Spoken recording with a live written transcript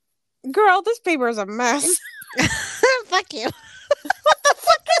Girl, this paper is a mess. Fuck you. What the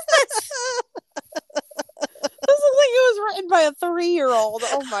fuck is this? This looks like it was written by a 3-year-old.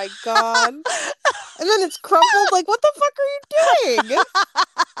 Oh my god. And then it's crumpled. Like, what the fuck are you doing?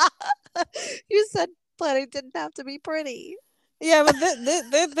 You said planning didn't have to be pretty. Yeah, but this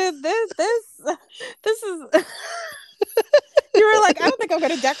is. You were like, I don't think I'm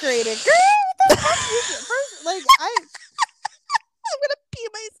gonna decorate it. Girl, what the fuck? First, like, I'm gonna pee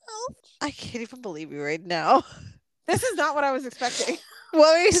myself. I can't even believe you right now. This is not what I was expecting.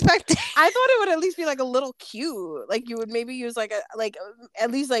 What were you expecting? I thought it would at least be like a little cute. Like you would maybe use at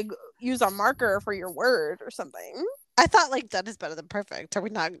least like use a marker for your word or something. I thought like done is better than perfect. Are we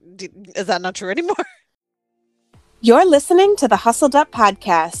not? Is that not true anymore? You're listening to the Hustled Up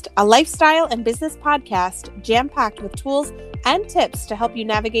Podcast, a lifestyle and business podcast jam-packed with tools and tips to help you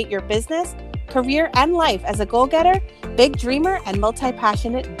navigate your business, career, and life as a goal-getter, big dreamer, and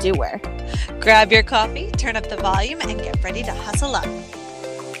multi-passionate doer. Grab your coffee, turn up the volume, and get ready to hustle up.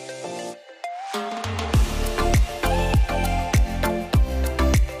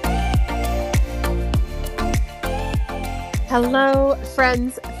 Hello,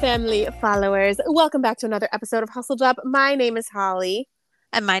 friends, family, followers. Welcome back to another episode of Hustled Up. My name is Holly.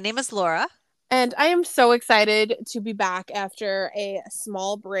 And my name is Laura. And I am so excited to be back after a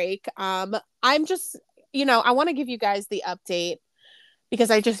small break. I'm just, I want to give you guys the update because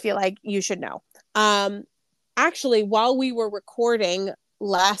I just feel like you should know. Actually, while we were recording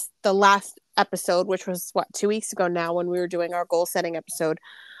the last episode, which was 2 weeks ago now when we were doing our goal setting episode,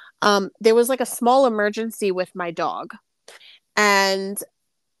 there was like a small emergency with my dog. And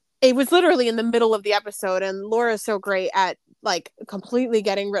it was literally in the middle of the episode, and Laura's so great at like completely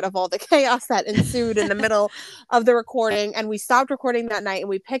getting rid of all the chaos that ensued in the middle of the recording. And we stopped recording that night and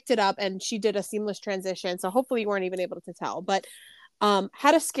we picked it up and she did a seamless transition. So hopefully you weren't even able to tell, but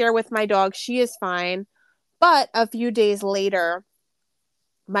had a scare with my dog. She is fine. But a few days later,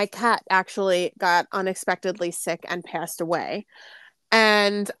 my cat actually got unexpectedly sick and passed away.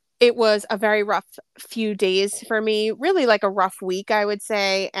 And it was a very rough few days for me, really like a rough week, I would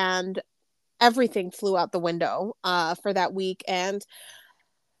say. And everything flew out the window for that week. And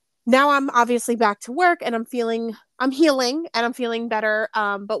now I'm obviously back to work and I'm healing and I'm feeling better.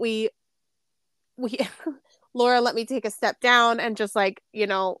 But we Laura let me take a step down and just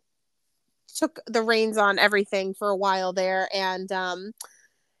took the reins on everything for a while there. And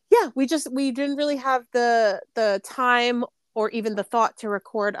we didn't really have the time or even the thought to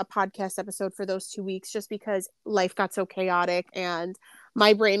record a podcast episode for those 2 weeks just because life got so chaotic and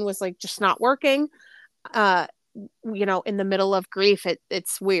my brain was like just not working. In the middle of grief,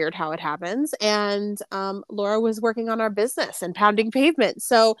 it's weird how it happens. And Laura was working on our business and pounding pavement.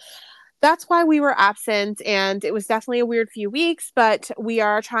 So that's why we were absent. And it was definitely a weird few weeks, but we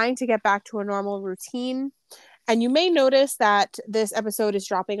are trying to get back to a normal routine. And you may notice that this episode is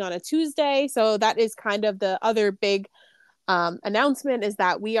dropping on a Tuesday. So that is kind of the other big announcement, is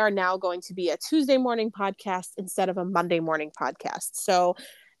that we are now going to be a Tuesday morning podcast instead of a Monday morning podcast. So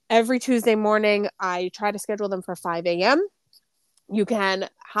every Tuesday morning, I try to schedule them for 5 a.m. You can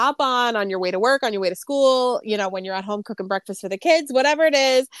hop on your way to work, on your way to school, when you're at home cooking breakfast for the kids, whatever it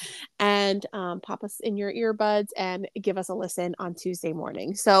is, and pop us in your earbuds and give us a listen on Tuesday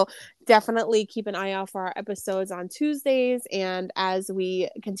morning. So definitely keep an eye out for our episodes on Tuesdays. And as we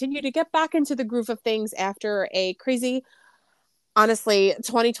continue to get back into the groove of things after a crazy, honestly,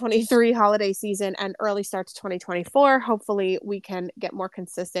 2023 holiday season and early start to 2024, hopefully we can get more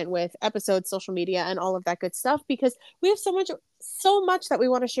consistent with episodes, social media, and all of that good stuff, because we have so much that we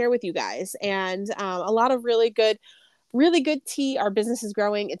want to share with you guys, and a lot of really good tea. Our business is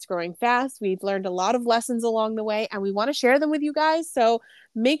growing. It's growing fast. We've learned a lot of lessons along the way, and we want to share them with you guys. So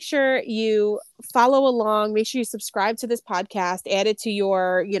make sure you follow along. Make sure you subscribe to this podcast, add it to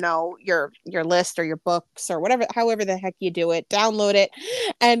your list or your books or whatever, however the heck you do it, download it.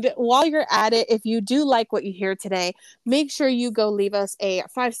 And while you're at it, if you do like what you hear today, make sure you go leave us a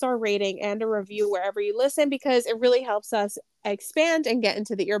 5-star rating and a review wherever you listen, because it really helps us expand and get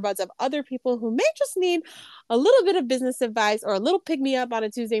into the earbuds of other people who may just need a little bit of business advice or a little pick me up on a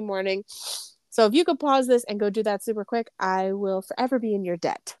Tuesday morning. So if you could pause this and go do that super quick, I will forever be in your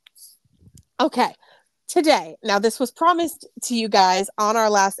debt. Okay, today, now this was promised to you guys on our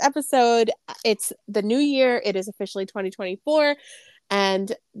last episode. It's the new year. It is officially 2024.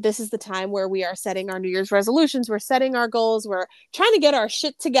 And this is the time where we are setting our New Year's resolutions. We're setting our goals. We're trying to get our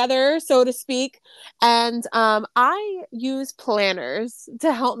shit together, so to speak. And I use planners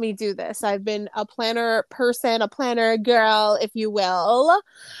to help me do this. I've been a planner person, a planner girl, if you will,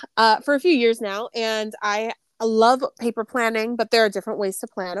 for a few years now. And I I love paper planning, but there are different ways to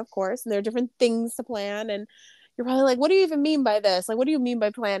plan, of course, and there are different things to plan. And you're probably like, what do you even mean by this? Like, what do you mean by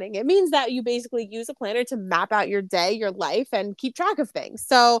planning? It means that you basically use a planner to map out your day, your life, and keep track of things.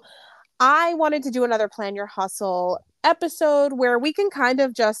 So I wanted to do another Plan Your Hustle episode where we can kind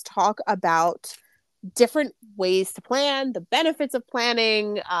of just talk about different ways to plan, the benefits of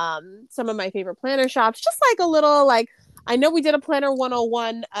planning, some of my favorite planner shops, just like a little like I know we did a Planner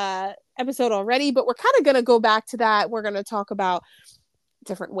 101 episode already, but we're kind of going to go back to that. We're going to talk about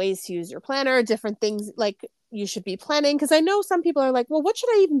different ways to use your planner, different things like you should be planning because I know some people are like, "Well, what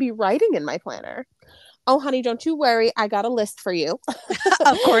should I even be writing in my planner?" Oh, honey, don't you worry. I got a list for you.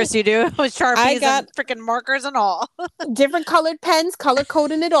 Of course you do. With I Sharpies got and freaking markers and all. different colored pens, color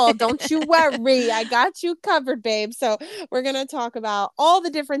coding it all. Don't you worry. I got you covered, babe. So we're going to talk about all the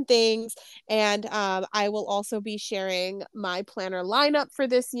different things. And I will also be sharing my planner lineup for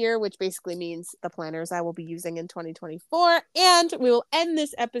this year, which basically means the planners I will be using in 2024. And we will end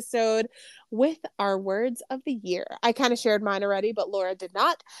this episode with our words of the year. I kind of shared mine already, but Laura did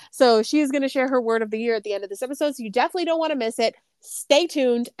not. So she is going to share her word of the year at the end of this episode. So you definitely don't want to miss it. Stay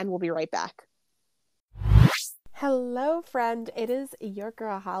tuned, and we'll be right back. Hello, friend. It is your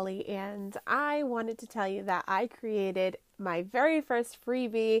girl, Holly, and I wanted to tell you that I created my very first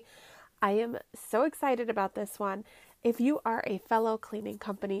freebie. I am so excited about this one. If you are a fellow cleaning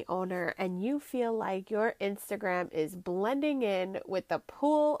company owner and you feel like your Instagram is blending in with the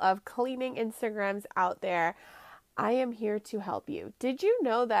pool of cleaning Instagrams out there, I am here to help you. Did you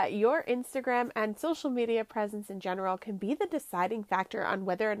know that your Instagram and social media presence in general can be the deciding factor on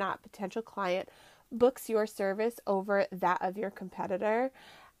whether or not a potential client books your service over that of your competitor?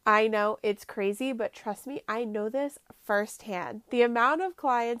 I know it's crazy, but trust me, I know this firsthand. The amount of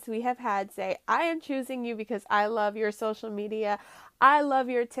clients we have had say, I am choosing you because I love your social media. I love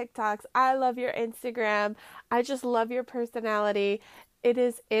your TikToks. I love your Instagram. I just love your personality. It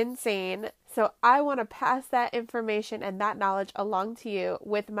is insane. So I want to pass that information and that knowledge along to you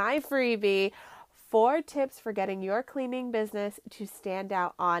with my freebie, 4 tips for getting your cleaning business to stand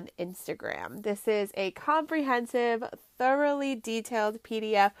out on Instagram. This is a comprehensive, thoroughly detailed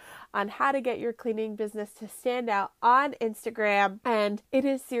PDF on how to get your cleaning business to stand out on Instagram. And it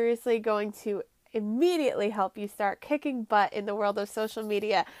is seriously going to immediately help you start kicking butt in the world of social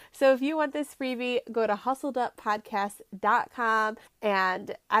media. So if you want this freebie, go to hustleduppodcast.com,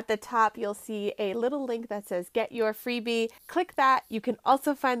 and at the top you'll see a little link that says get your freebie. Click that. You can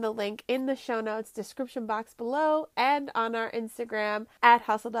also find the link in the show notes description box below and on our Instagram at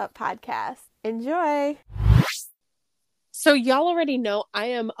hustleduppodcast. Enjoy. So y'all already know I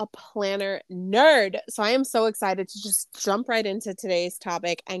am a planner nerd. So I am so excited to just jump right into today's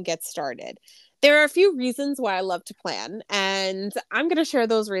topic and get started. There are a few reasons why I love to plan, and I'm going to share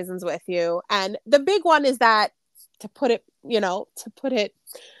those reasons with you. And the big one is that, to put it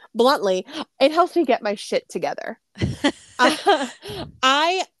bluntly, it helps me get my shit together.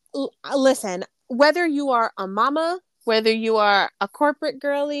 I listen, whether you are a mama, whether you are a corporate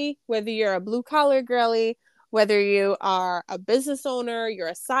girly, whether you're a blue collar girly, whether you are a business owner, you're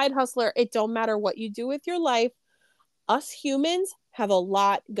a side hustler, it don't matter what you do with your life. Us humans have a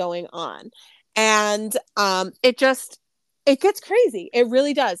lot going on. And it gets crazy. It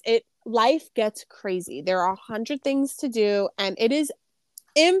really does. Life gets crazy. There are 100 things to do, and it is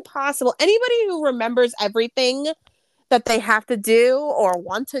impossible. Anybody who remembers everything that they have to do or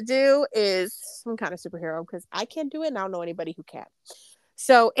want to do is some kind of superhero, because I can't do it and I don't know anybody who can.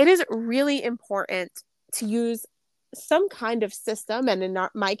 So it is really important to use some kind of system, and in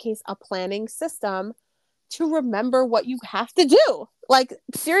my case, a planning system, to remember what you have to do. Like,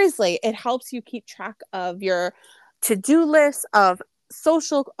 seriously, it helps you keep track of your to-do list, of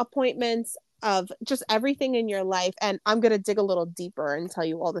social appointments, of just everything in your life. And I'm going to dig a little deeper and tell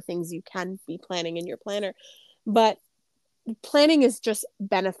you all the things you can be planning in your planner. But planning is just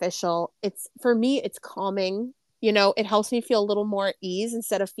beneficial. For me, it's calming. It helps me feel a little more at ease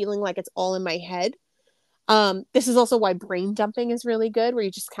instead of feeling like it's all in my head. This is also why brain dumping is really good, where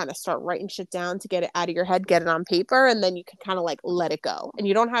you just kind of start writing shit down to get it out of your head, get it on paper, and then you can kind of like let it go. And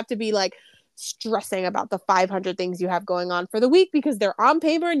you don't have to be like stressing about the 500 things you have going on for the week, because they're on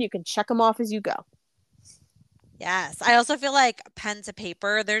paper and you can check them off as you go. Yes. I also feel like pen to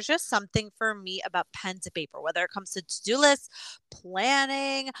paper, there's just something for me about pen to paper, whether it comes to-do lists,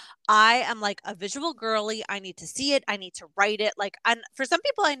 planning. I am like a visual girly. I need to see it. I need to write it. Like, and for some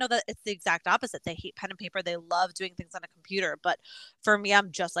people, I know that it's the exact opposite. They hate pen and paper. They love doing things on a computer. But for me,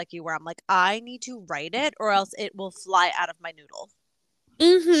 I'm just like you, where I'm like, I need to write it or else it will fly out of my noodle.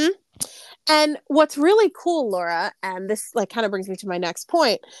 Mm-hmm. And what's really cool, Laura, and this like kind of brings me to my next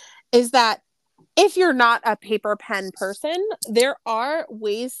point, is that If you're not a paper pen person, there are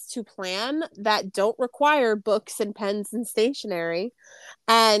ways to plan that don't require books and pens and stationery.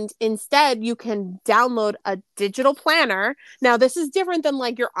 And instead, you can download a digital planner. Now, this is different than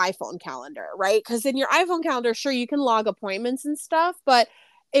like your iPhone calendar, right? Because in your iPhone calendar, sure, you can log appointments and stuff, but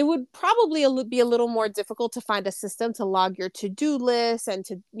it would probably be a little more difficult to find a system to log your to-do list and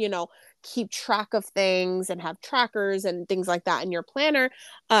to, keep track of things and have trackers and things like that in your planner.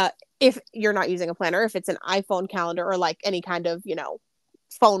 If you're not using a planner, if it's an iPhone calendar or like any kind of,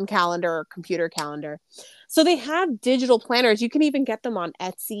 phone calendar or computer calendar. So they have digital planners. You can even get them on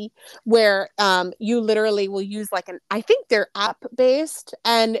Etsy, where you literally will use like I think they're app based,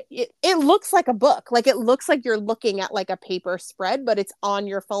 and it looks like a book. Like it looks like you're looking at like a paper spread, but it's on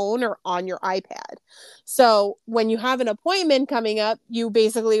your phone or on your iPad. So when you have an appointment coming up, you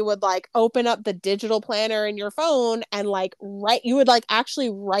basically would like open up the digital planner in your phone and like you would like actually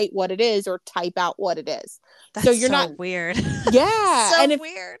write what it is or type out what it is. So That's you're not, so weird. yeah. So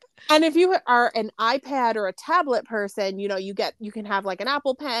weird. And if you are an iPad or a tablet person, you can have like an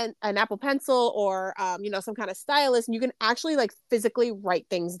Apple pen, an Apple Pencil, or some kind of stylus, and you can actually like physically write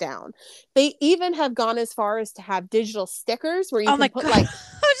things down. They even have gone as far as to have digital stickers where you Oh can my put God. I like,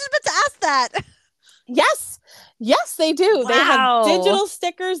 was just about to ask that. yes, yes, they do. They have Wow. digital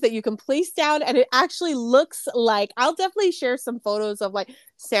stickers that you can place down, and it actually looks like, I'll definitely share some photos of like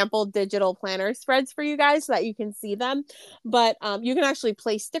sample digital planner spreads for you guys so that you can see them. But you can actually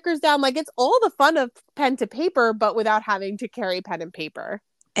place stickers down. Like it's all the fun of pen to paper, but without having to carry pen and paper.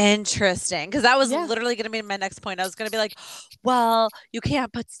 Interesting. Because that was Yeah. literally going to be my next point. I was going to be like, well, you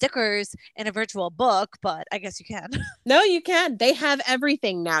can't put stickers in a virtual book, but I guess you can. No, you can. They have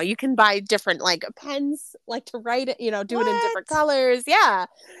everything now. You can buy different like pens, like to write it, do it in different What? colors. Yeah.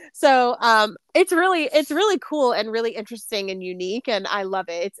 So it's really cool and really interesting and unique, and I love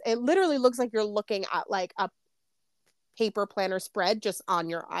it. It literally looks like you're looking at like a paper planner spread just on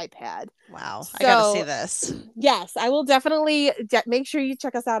your iPad. Wow. I got to see So this. yes, I will definitely make sure you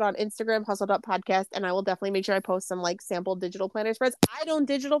check us out on Instagram, hustle.podcast, and I will definitely make sure I post some like sample digital planner spreads. I don't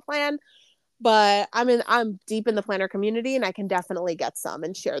digital plan, but I'm deep in the planner community, and I can definitely get some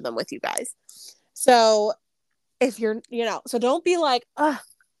and share them with you guys. So if you're, so don't be like,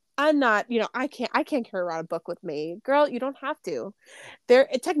 I'm not, I can't carry around a book with me. Girl, you don't have to.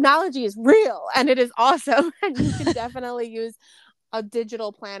 Technology is real and it is awesome. And you can definitely use a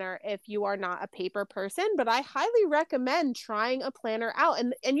digital planner if you are not a paper person, but I highly recommend trying a planner out.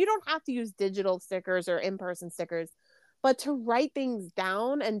 And you don't have to use digital stickers or in-person stickers, but to write things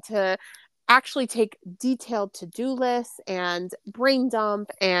down and to actually take detailed to-do lists and brain dump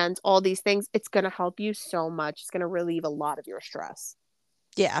and all these things, it's going to help you so much. It's going to relieve a lot of your stress.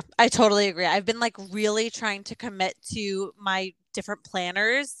 Yeah, I totally agree. I've been like really trying to commit to my different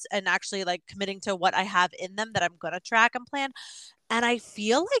planners and actually like committing to what I have in them that I'm going to track and plan. And I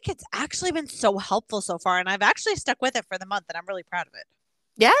feel like it's actually been so helpful so far. And I've actually stuck with it for the month and I'm really proud of it.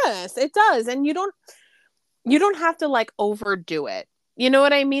 Yes, it does. And you don't have to like overdo it. You know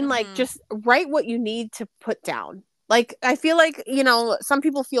what I mean? Like Hmm. just write what you need to put down. Like I feel like, some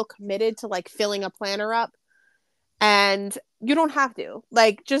people feel committed to like filling a planner up, and you don't have to.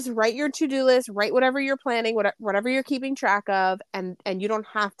 Like just write your to-do list, write whatever you're planning, whatever you're keeping track of, and you don't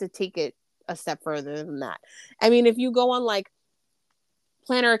have to take it a step further than that. I mean, if you go on like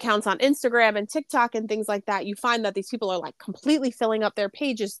planner accounts on Instagram and TikTok and things like that, you find that these people are like completely filling up their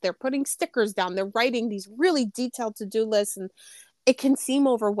pages. They're putting stickers down. They're writing these really detailed to-do lists, and it can seem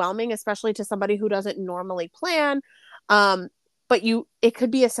overwhelming, especially to somebody who doesn't normally plan. Um, but it could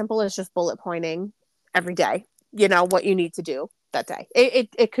be as simple as just bullet pointing every day, what you need to do that day.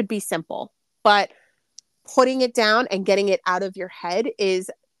 It could be simple, but putting it down and getting it out of your head is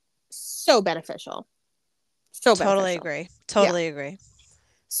so beneficial. So Totally beneficial. agree. Yeah. Totally agree.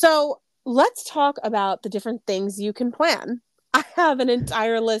 So let's talk about the different things you can plan. I have an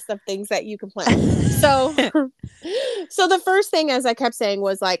entire list of things that you can plan. So, so the first thing, as I kept saying,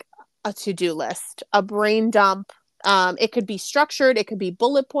 was like a to-do list, a brain dump. It could be structured, it could be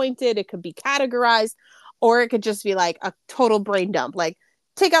bullet pointed, it could be categorized, or it could just be like a total brain dump. Like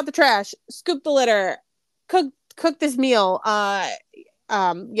take out the trash, scoop the litter, cook this meal.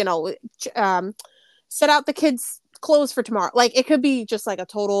 Um, you know, set out the kids' clothes for tomorrow. Like it could be just like a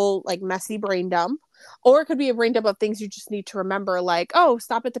total like messy brain dump, or it could be a brain dump of things you just need to remember, like, oh,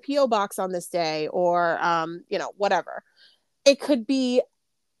 stop at the PO box on this day, or whatever. It could be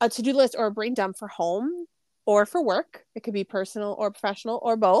a to-do list or a brain dump for home or for work. It could be personal or professional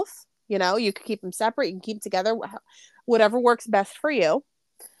or both. You could keep them separate, you can keep them together, whatever works best for you.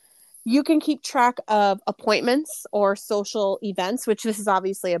 You can keep track of appointments or social events, which this is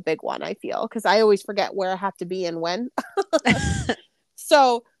obviously a big one, I feel, because I always forget where I have to be and when.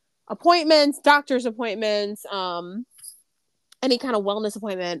 So, appointments, doctor's appointments, any kind of wellness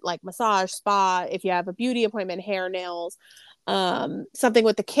appointment like massage, spa, if you have a beauty appointment, hair, nails, something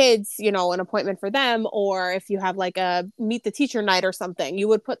with the kids, an appointment for them, or if you have like a meet the teacher night or something, you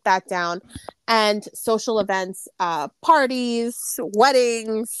would put that down. And social events, parties,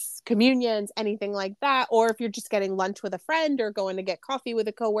 weddings, communions, anything like that. Or if you're just getting lunch with a friend or going to get coffee with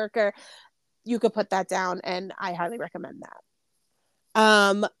a coworker, you could put that down. And I highly recommend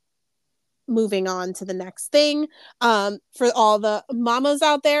that. Moving on to the next thing, for all the mamas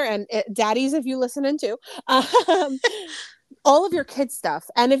out there and daddies, if you listening to, all of your kid stuff.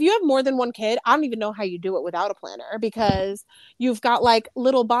 And if you have more than one kid, I don't even know how you do it without a planner, because you've got like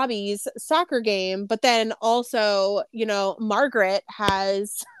little Bobby's soccer game, but then also, Margaret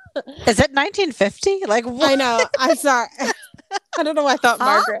has. Is it 1950? Like what? I know. I saw. I don't know why I thought Huh?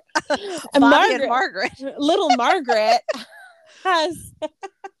 Margaret. And Bobby and Margaret, Margaret. little Margaret has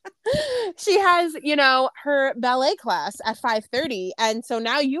she has, her ballet class at 5:30, and so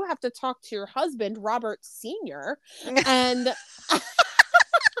now you have to talk to your husband, Robert Senior, and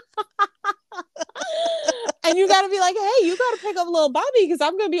and you got to be like, "Hey, you got to pick up little Bobby because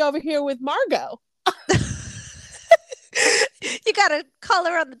I'm going to be over here with Margot." You gotta call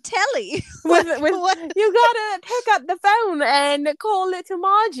her on the telly. with What? You gotta pick up the phone and call little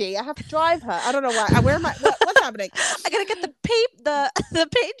Margie. I have to drive her. I don't know why. Where am I? What's happening? I gotta get the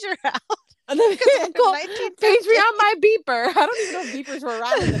pager out. Call, 1950. page me on my beeper. I don't even know if beepers were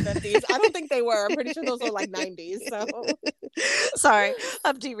around in the 50s. I don't think they were. I'm pretty sure those were like 90s. So Sorry,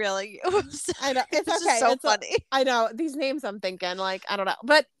 I'm derailing you. I know it's It's okay. just so funny. I know these names. I'm thinking like I don't know,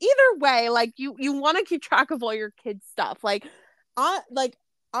 but either way, like you want to keep track of all your kids' stuff. Like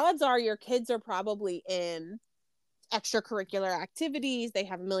odds are your kids are probably in extracurricular activities. They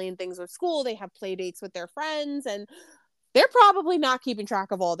have a million things with school. They have play dates with their friends, and they're probably not keeping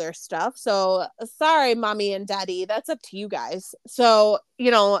track of all their stuff. So sorry, mommy and daddy, that's up to you guys. So,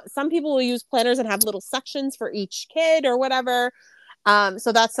 some people will use planners and have little sections for each kid or whatever.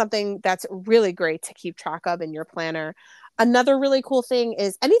 So that's something that's really great to keep track of in your planner. Another really cool thing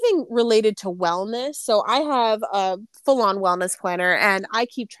is anything related to wellness. So I have a full on wellness planner and I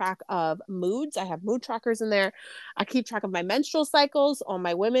keep track of moods. I have mood trackers in there. I keep track of my menstrual cycles. All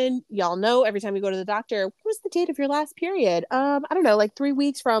my women, y'all know every time you go to the doctor, what was the date of your last period? I don't know, like 3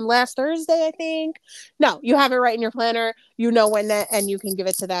 weeks from last Thursday, I think. No, you have it right in your planner. You know when that, and you can give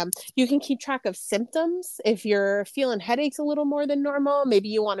it to them. You can keep track of symptoms. If you're feeling headaches a little more than normal, maybe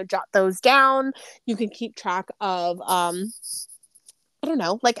you want to jot those down. You can keep track of I don't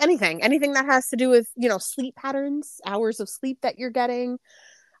know, like anything that has to do with, sleep patterns, hours of sleep that you're getting,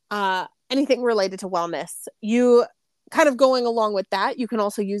 anything related to wellness. You kind of going along with that, you can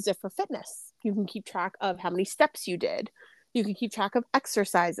also use it for fitness. You can keep track of how many steps you did. You can keep track of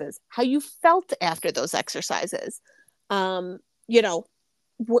exercises, how you felt after those exercises. Um, you know,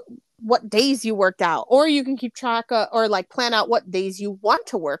 what days you worked out, or you can keep track of, or like plan out what days you want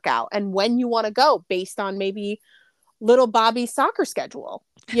to work out and when you want to go based on maybe little Bobby's soccer schedule.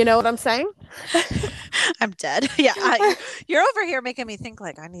 You know what I'm saying? I'm dead. Yeah, you're over here making me think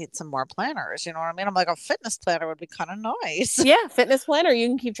like I need some more planners. You know what I mean? I'm like a fitness planner would be kind of nice. Yeah, fitness planner. You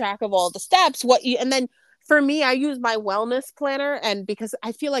can keep track of all the steps. And then for me, I use my wellness planner, and because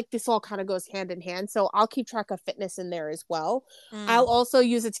I feel like this all kind of goes hand in hand, so I'll keep track of fitness in there as well. I'll Mm. also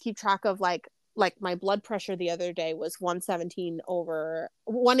use it to keep track of like my blood pressure the other day was 118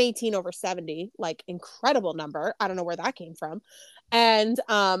 over 70, like incredible number. I don't know where that came from. And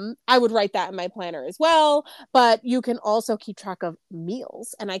I would write that in my planner as well. But you can also keep track of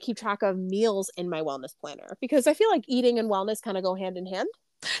meals, and I keep track of meals in my wellness planner because I feel like eating and wellness kind of go hand in hand.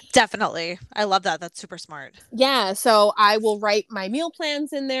 Definitely. I love that. That's super smart. Yeah, so I will write my meal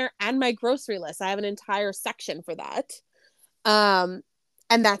plans in there and my grocery list. I have an entire section for that. Um,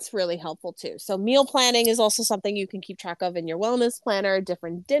 and that's really helpful too. So meal planning is also something you can keep track of in your wellness planner,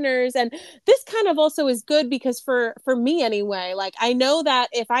 different dinners. And this kind of also is good because for me anyway, like I know that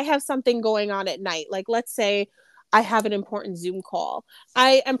if I have something going on at night, like let's say I have an important Zoom call,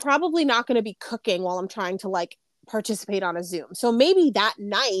 I am probably not going to be cooking while I'm trying to like participate on a Zoom. So maybe that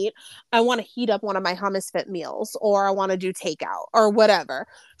night I want to heat up one of my hummus fit meals, or I want to do takeout or whatever.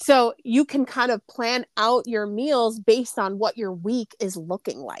 So you can kind of plan out your meals based on what your week is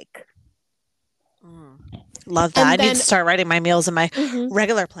looking like. Mm. Love that. I And need then, to start writing my meals in my mhm,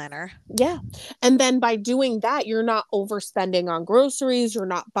 regular planner. yeah. And then by doing that, you're not overspending on groceries. You're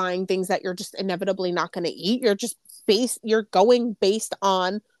not buying things that you're just inevitably not going to eat. You're going based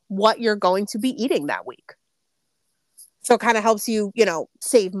on what you're going to be eating that week. So it kind of helps you,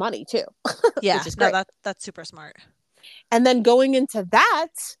 save money too, which Yeah, is no, great. that's super smart. And then going into that,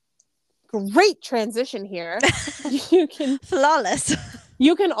 great transition here. You can Flawless.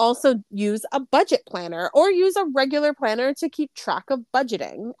 you can also use a budget planner or use a regular planner to keep track of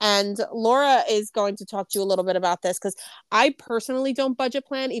budgeting. And Laura is going to talk to you a little bit about this because I personally don't budget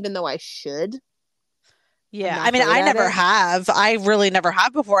plan, even though I should. I'm Yeah, I not mean, great I at never it. have. I really never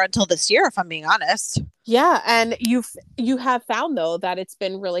have before until this year, if I'm being honest. Yeah, and you have found though that it's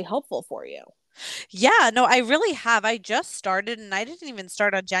been really helpful for you. Yeah, no, I really have. I just started and I didn't even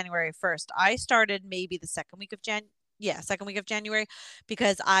start on January 1st. I started maybe the second week of second week of January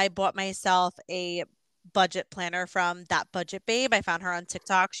because I bought myself a budget planner from That Budget Babe. I found her on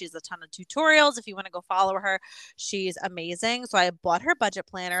TikTok. She has a ton of tutorials. If you want to go follow her, she's amazing. So I bought her budget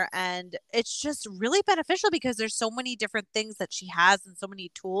planner and it's just really beneficial because there's so many different things that she has and so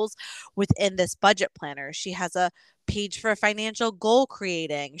many tools within this budget planner. She has a page for financial goal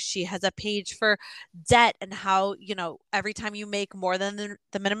creating. She has a page for debt and how, every time you make more than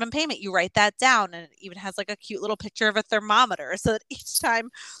the minimum payment, you write that down. And it even has like a cute little picture of a thermometer so that each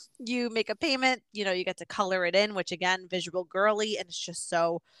time you make a payment, you get to color it in, which again, visual girly, and it's just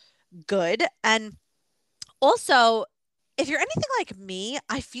so good. And also, if you're anything like me,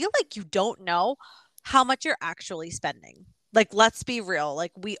 I feel like you don't know how much you're actually spending. Like, let's be real.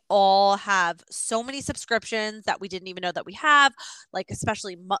 Like, we all have so many subscriptions that we didn't even know that we have, like,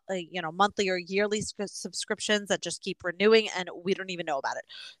 especially, monthly or yearly subscriptions that just keep renewing and we don't even know about it.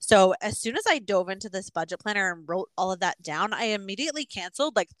 So, as soon as I dove into this budget planner and wrote all of that down, I immediately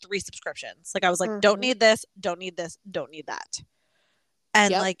canceled like three subscriptions. Like, I was like, don't Mm-hmm. need this, don't need this, don't need that.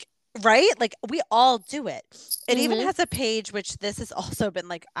 And Yep. like, right? Like we all do it. It even Mm-hmm. has a page, which this has also been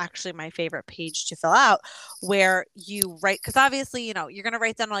like actually my favorite page to fill out, where you write, because obviously, you're going to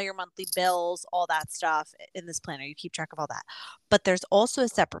write down all your monthly bills, all that stuff in this planner. You keep track of all that. But there's also a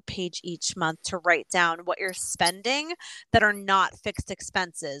separate page each month to write down what you're spending that are not fixed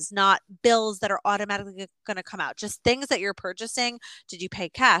expenses, not bills that are automatically going to come out, just things that you're purchasing. Did you pay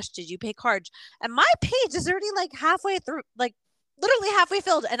cash? Did you pay card? And my page is already like halfway through, like literally halfway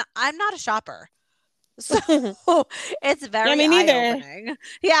filled, and I'm not a shopper. So it's Yeah, very me eye neither. opening.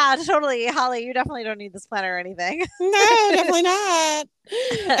 Yeah, totally. Holly, you definitely don't need this planner or anything. No, definitely not.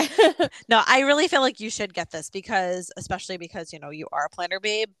 No, I really feel like you should get this because, especially because, you are a planner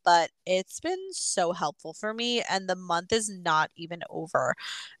babe, but it's been so helpful for me. And the month is not even over.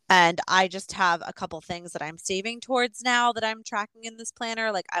 And I just have a couple things that I'm saving towards now that I'm tracking in this planner.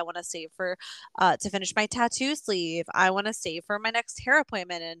 Like I want to save for to finish my tattoo sleeve. I want to save for my next hair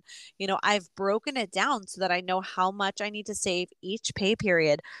appointment. And, I've broken it down so that I know how much I need to save each pay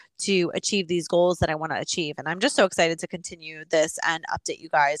period to achieve these goals that I want to achieve. And I'm just so excited to continue this and update you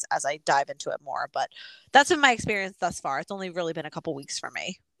guys as I dive into it more. But that's been my experience thus far. It's only really been a couple weeks for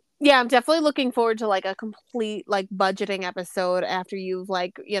me. Yeah, I'm definitely looking forward to like a complete like budgeting episode after you've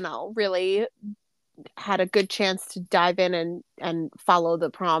like, really had a good chance to dive in and follow the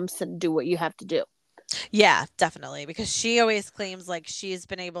prompts and do what you have to do. Yeah, definitely. Because she always claims like she's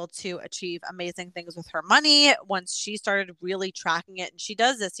been able to achieve amazing things with her money once she started really tracking it. And she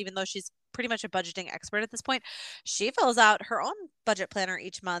does this even though she's pretty much a budgeting expert at this point. She fills out her own budget planner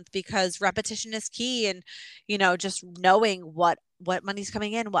each month because repetition is key and just knowing what money's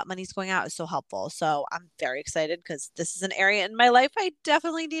coming in, what money's going out is so helpful. So I'm very excited because this is an area in my life I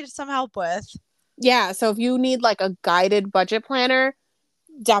definitely need some help with. Yeah, so if you need like a guided budget planner,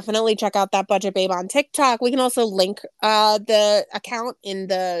 definitely check out That Budget Babe on TikTok. We can also link the account in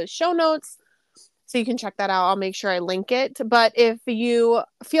the show notes so you can check that out. I'll make sure I link it. But if you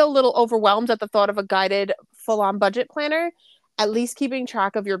feel a little overwhelmed at the thought of a guided full on budget planner, at least keeping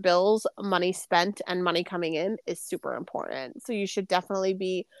track of your bills, money spent, and money coming in is super important. So you should definitely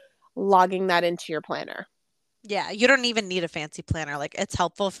be logging that into your planner. Yeah, you don't even need a fancy planner. Like it's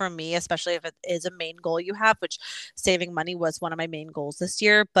helpful for me, especially if it is a main goal you have, which saving money was one of my main goals this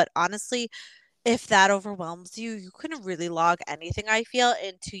year. But honestly, if that overwhelms you, you can really log anything I feel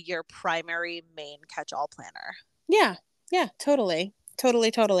into your primary main catch-all planner. Yeah, yeah, totally. Totally,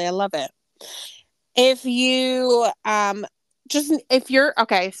 totally. I love it. If you just if you're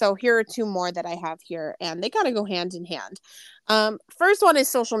okay, so here are two more that I have here and they got to go hand in hand. First one is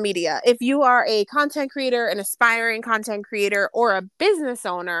social media. If you are a content creator, an aspiring content creator, or a business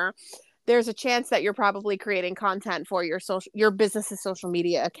owner, there's a chance that you're probably creating content for your business's social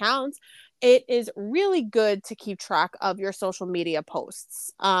media accounts. It is really good to keep track of your social media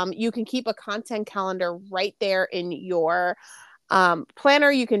posts. You can keep a content calendar right there in your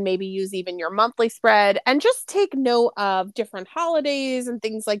planner. You can maybe use even your monthly spread and just take note of different holidays and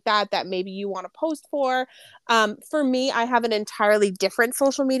things like that that maybe you want to post for. For me, I have an entirely different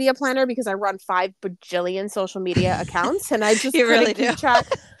social media planner because I run 5 bajillion social media accounts and I just You really couldn't do. keep track.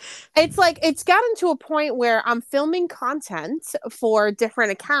 It's like it's gotten to a point where I'm filming content for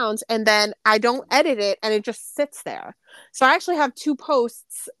different accounts and then I don't edit it and it just sits there. So I actually have 2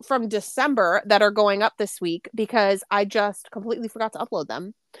 posts from December that are going up this week because I just completely forgot to upload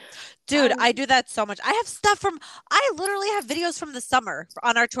them. Dude, And I do that so much. I have stuff from I literally have videos from the summer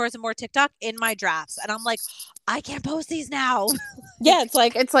on our Tourism More TikTok in my drafts. And I'm like, I can't post these now. yeah,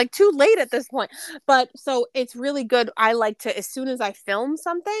 it's like too late at this point. But so it's really good. I like to, as soon as I film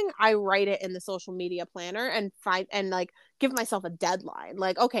something, I write it in the social media planner and find and like give myself a deadline.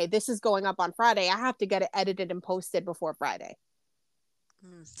 Like, okay, this is going up on Friday. I have to get it edited and posted before Friday.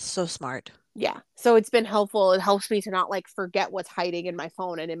 So smart. Yeah. So it's been helpful. It helps me to not like forget what's hiding in my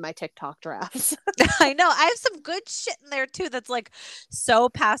phone and in my TikTok drafts. I know. I have some good shit in there too that's like so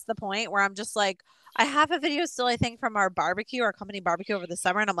past the point where I'm just like, I have a video still, I think, from our barbecue, our company barbecue over the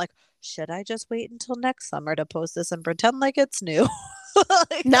summer. And I'm like, should I just wait until next summer to post this and pretend like it's new?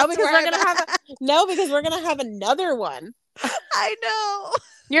 Like, no, that's because where we're I'm gonna have at. no, because we're gonna have another one. I know.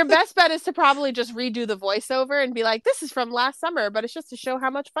 Your best bet is to probably just redo the voiceover and be like, "This is from last summer, but it's just to show how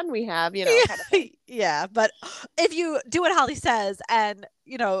much fun we have," kind of Yeah, thing. yeah, but if you do what Holly says and,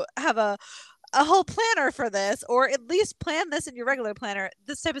 have a whole planner for this, or at least plan this in your regular planner,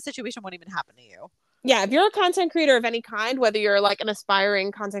 this type of situation won't even happen to you. Yeah, if you're a content creator of any kind, whether you're like an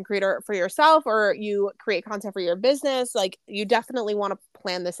aspiring content creator for yourself or you create content for your business, like you definitely want to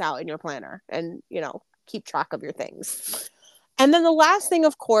plan this out in your planner and, keep track of your things. And then the last thing,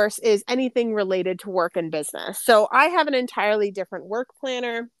 of course, is anything related to work and business. So I have an entirely different work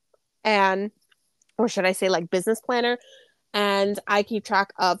planner and, or should I say, like business planner. And I keep track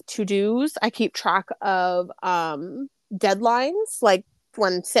of to dos. I keep track of deadlines, like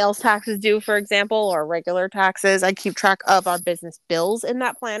when sales tax is due, for example, or regular taxes. I keep track of our business bills in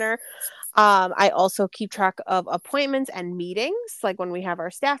that planner. I also keep track of appointments and meetings, like when we have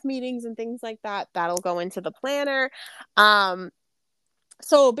our staff meetings and things like that. That'll go into the planner. Um,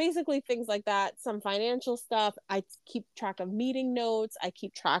 so basically things like that, some financial stuff. I keep track of meeting notes. I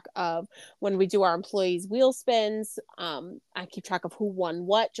keep track of when we do our employees wheel spins. I keep track of who won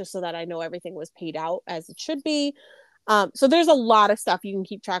what just so that I know everything was paid out as it should be. So there's a lot of stuff you can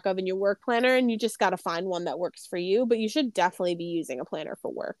keep track of in your work planner and you just got to find one that works for you, but you should definitely be using a planner for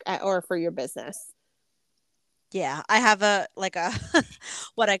work or for your business. Yeah, I have a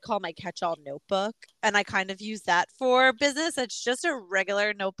what I call my catch-all notebook, and I kind of use that for business. It's just a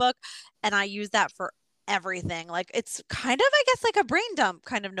regular notebook, and I use that for everything. Like it's kind of, I guess, like a brain dump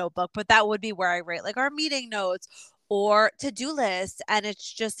kind of notebook, but that would be where I write like our meeting notes or to-do lists, and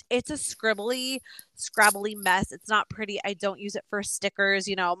it's a scrabbly mess. It's not pretty. I don't use it for stickers.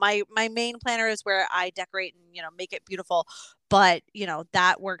 My main planner is where I decorate and, make it beautiful. But,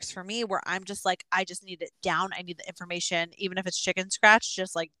 that works for me where I'm just like, I just need it down. I need the information, even if it's chicken scratch,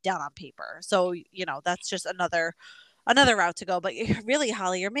 just like down on paper. So, that's just another route to go. But really,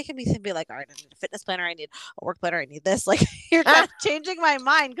 Holly, you're making me think, be like, all right, I need a fitness planner, I need a work planner, I need this. Like, you're kind of changing my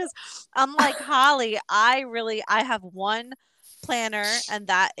mind because I'm like, Holly, I have one planner, and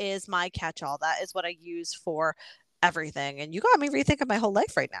that is my catch-all. That is what I use for everything. And you got me rethinking my whole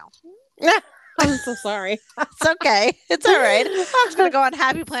life right now. I'm so sorry. It's okay. It's all right. I'm just gonna go on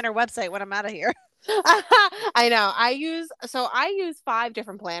Happy Planner website when I'm out of here. I know. I use 5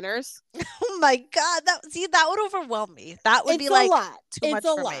 different planners. Oh my god, that would overwhelm me. That would be It's a like lot. too It's much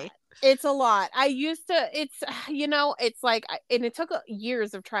a for lot. me. It's a lot. I used to, it's like, and it took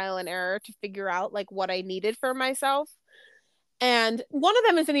years of trial and error to figure out like what I needed for myself. And one of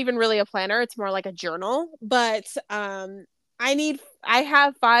them isn't even really a planner, it's more like a journal. But I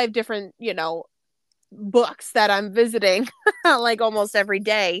have 5 different, books that I'm visiting like almost every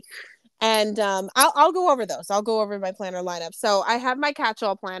day. And I'll go over those. I'll go over my planner lineup. So I have my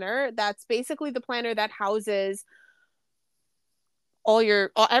catch-all planner. That's basically the planner that houses all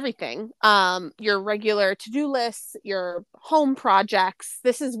everything, your regular to-do lists, your home projects.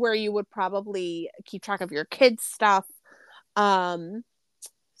 This is where you would probably keep track of your kids stuff. um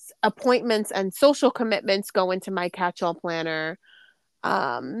Appointments and social commitments go into my catch-all planner,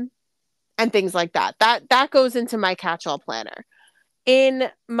 um and things like that goes into my catch-all planner. In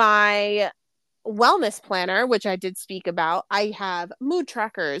my wellness planner, which I did speak about, I have mood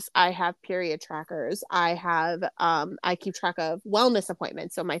trackers, I have period trackers, I keep track of wellness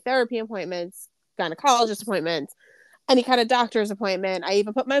appointments, so my therapy appointments, gynecologist appointments, any kind of doctor's appointment. I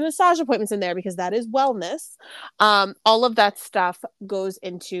even put my massage appointments in there because that is wellness. All of that stuff goes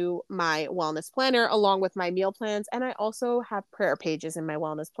into my wellness planner along with my meal plans. And I also have prayer pages in my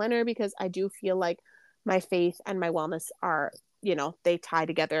wellness planner because I do feel like my faith and my wellness are, they tie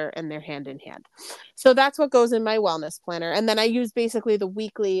together and they're hand in hand. So that's what goes in my wellness planner. And then I use basically the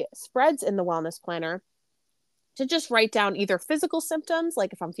weekly spreads in the wellness planner to just write down either physical symptoms,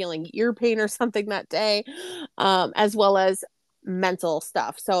 like if I'm feeling ear pain or something that day, as well as mental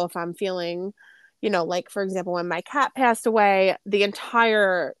stuff. So if I'm feeling, like for example, when my cat passed away, the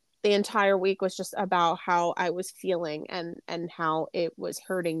entire week was just about how I was feeling and how it was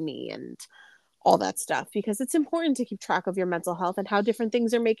hurting me and all that stuff, because it's important to keep track of your mental health and how different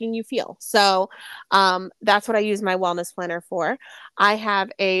things are making you feel. So that's what I use my wellness planner for. I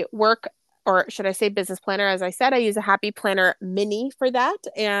have a work, or should I say business planner? As I said, I use a Happy Planner Mini for that.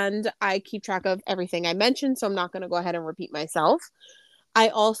 And I keep track of everything I mentioned. So I'm not going to go ahead and repeat myself. I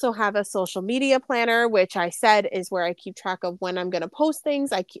also have a social media planner, which I said is where I keep track of when I'm going to post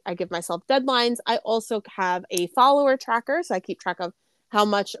things. I give myself deadlines. I also have a follower tracker. So I keep track of how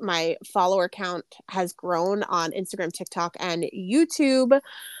much my follower count has grown on Instagram, TikTok, and YouTube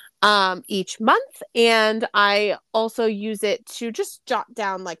each month. And I also use it to just jot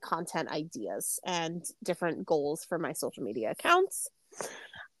down like content ideas and different goals for my social media accounts.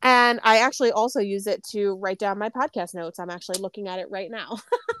 And I actually also use it to write down my podcast notes. I'm actually looking at it right now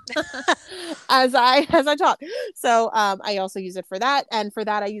as I talk. So I also use it for that, and for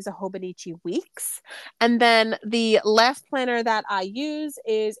that I use a Hobonichi Weeks. And then the last planner that I use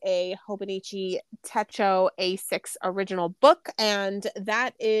is a Hobonichi Techo A6 original book, and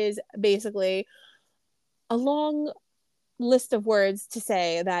that is basically a long list of words to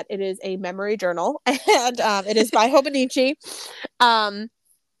say that it is a memory journal, and it is by Hobonichi. Um,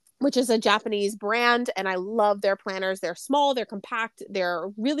 which is a Japanese brand. And I love their planners. They're small, they're compact, they're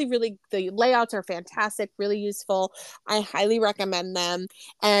really, really, the layouts are fantastic, really useful. I highly recommend them.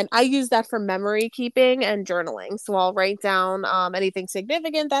 And I use that for memory keeping and journaling. So I'll write down anything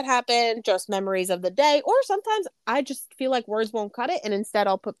significant that happened, just memories of the day, or sometimes I just feel like words won't cut it. And instead,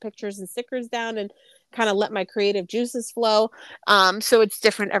 I'll put pictures and stickers down and kind of let my creative juices flow. So it's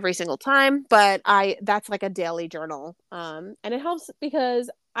different every single time, but that's like a daily journal. And it helps because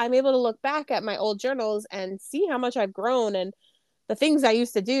I'm able to look back at my old journals and see how much I've grown and the things I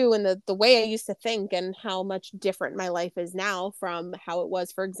used to do and the way I used to think and how much different my life is now from how it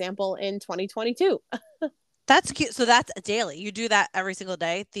was, for example, in 2022. That's cute. So that's a daily. You do that every single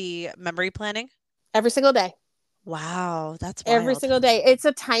day, the memory planning? Every single day. Wow, that's Every wild. single day. It's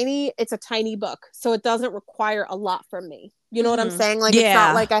a tiny book, so it doesn't require a lot from me. You know what I'm Hmm. saying? Like it's not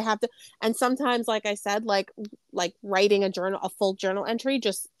Yeah. like I have to. And sometimes, like I said, like writing a full journal entry,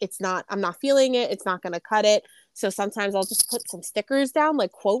 just it's not. I'm not feeling it. It's not going to cut it. So sometimes I'll just put some stickers down,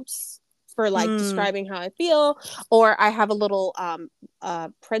 like quotes for like Mm, describing how I feel, or I have a little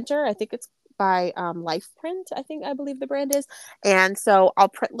printer. I think it's by Life Print. I believe the brand is, and so I'll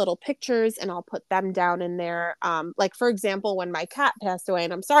print little pictures and I'll put them down in there. Like, for example, when my cat passed away,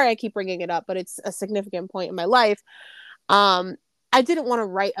 and I'm sorry I keep bringing it up, but it's a significant point in my life. Um, I didn't want to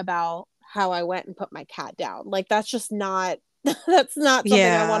write about how I went and put my cat down. Like, that's just not, that's not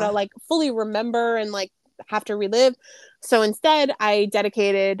something I want to yeah. like fully remember and like have to relive. So instead, I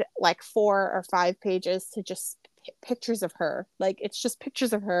dedicated like 4 or 5 pages to just pictures of her. Like, it's just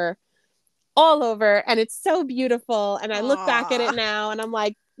pictures of her all over, and it's so beautiful, and I look back at it Aw. now and I'm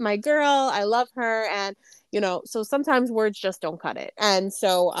like, my girl, I love her. And so sometimes words just don't cut it, and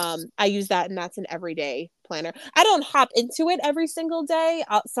so I use that, and that's an everyday planner. I don't hop into it every single day.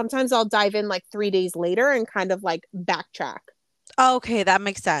 Sometimes I'll dive in like 3 days later and kind of like backtrack. Okay, that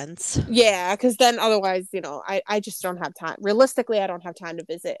makes sense. Yeah, because then otherwise, I just don't have time. Realistically, I don't have time to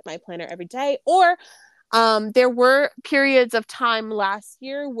visit my planner every day. Or there were periods of time last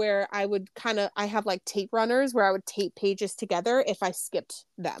year where I have like tape runners where I would tape pages together if I skipped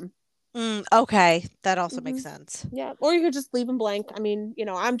them. Okay, that also makes Hmm. sense. Yeah. Or you could just leave them blank. I mean,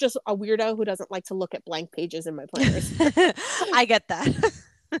 I'm just a weirdo who doesn't like to look at blank pages in my planners. I get that.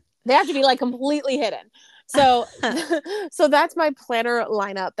 They have to be like completely hidden. So so that's my planner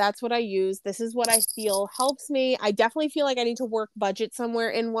lineup. That's what I use. This is what I feel helps me. I definitely feel like I need to work budget somewhere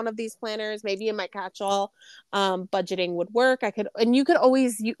in one of these planners, maybe in my catch-all. Budgeting would work. And you could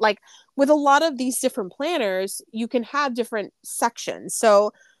always like with a lot of these different planners, you can have different sections.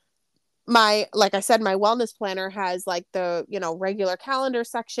 So like I said, my wellness planner has like the regular calendar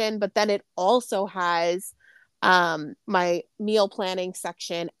section, but then it also has my meal planning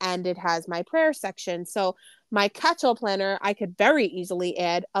section, and it has my prayer section. So my catch-all planner, I could very easily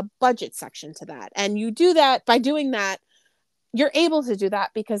add a budget section to that. And you do that by doing that. You're able to do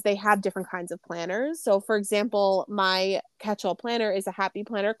that because they have different kinds of planners. So, for example, my catch-all planner is a Happy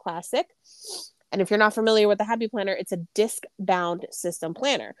Planner Classic. And if you're not familiar with the Happy Planner, it's a disc bound system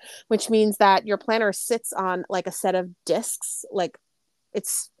planner, which means that your planner sits on like a set of discs. Like,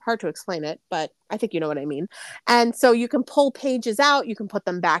 it's hard to explain it, but I think you know what I mean. And so you can pull pages out, you can put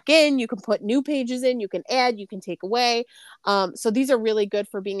them back in, you can put new pages in, you can add, you can take away. So these are really good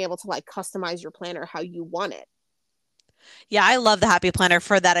for being able to like customize your planner how you want it. Yeah, I love the Happy Planner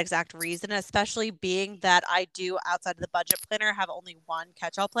for that exact reason, especially being that I do outside of the budget planner have only one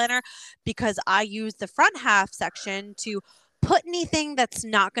catch-all planner because I use the front half section to put anything that's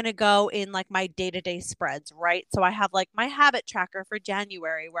not going to go in like my day-to-day spreads, right? So I have like my habit tracker for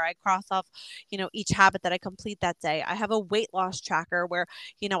January where I cross off, each habit that I complete that day. I have a weight loss tracker where,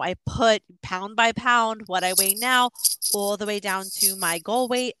 I put pound by pound what I weigh now all the way down to my goal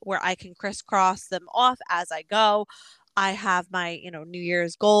weight where I can crisscross them off as I go. I have my, New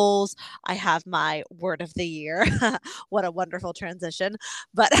Year's goals. I have my word of the year. What a wonderful transition.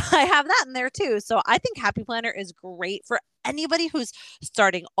 But I have that in there too. So I think Happy Planner is great for anybody who's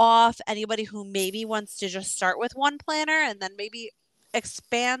starting off, anybody who maybe wants to just start with one planner and then maybe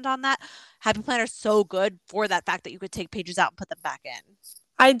expand on that. Happy Planner is so good for that fact that you could take pages out and put them back in.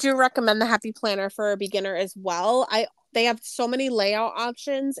 I do recommend the Happy Planner for a beginner as well. They have so many layout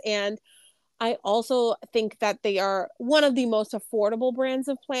options, and I also think that they are one of the most affordable brands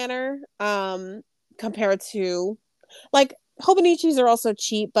of planner, compared to like Hobonichis are also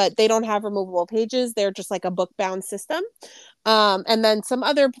cheap, but they don't have removable pages. They're just like a book bound system. And then some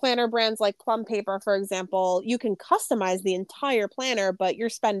other planner brands like Plum Paper, for example, you can customize the entire planner, but you're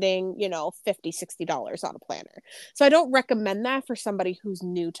spending, $50, $60 on a planner. So I don't recommend that for somebody who's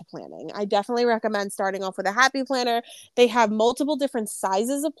new to planning. I definitely recommend starting off with a Happy Planner. They have multiple different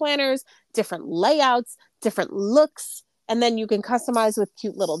sizes of planners, different layouts, different looks. And then you can customize with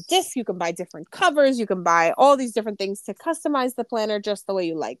cute little discs. You can buy different covers. You can buy all these different things to customize the planner just the way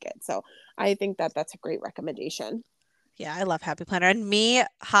you like it. So I think that that's a great recommendation. Yeah, I love Happy Planner. And me,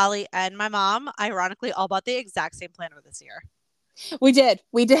 Holly, and my mom, ironically, all bought the exact same planner this year. We did.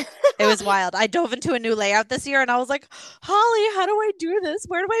 We did. It was wild. I dove into a new layout this year and I was like, Holly, how do I do this?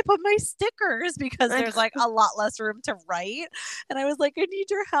 Where do I put my stickers? Because there's like a lot less room to write. And I was like, I need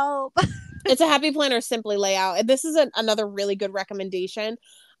your help. It's a Happy Planner Simply layout. And this is another really good recommendation,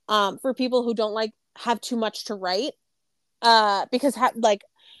 for people who don't like have too much to write. Because like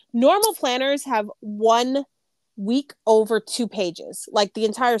normal planners have 1 week over 2 pages. Like the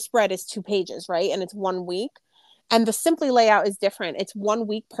entire spread is 2 pages, right? And it's 1 week. And the Simply layout is different. It's 1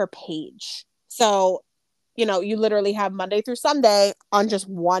 week per page. So, you literally have Monday through Sunday on just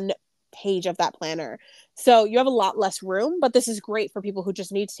one page of that planner. So you have a lot less room, but this is great for people who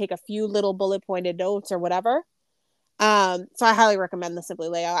just need to take a few little bullet pointed notes or whatever. So I highly recommend the Simply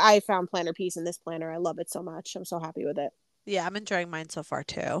layout. I found planner peace in this planner. I love it so much. I'm so happy with it. Yeah, I'm enjoying mine so far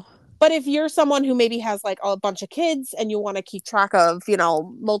too. But if you're someone who maybe has like a bunch of kids and you want to keep track of,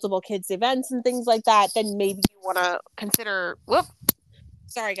 multiple kids' events and things like that, then maybe you want to consider. Whoop,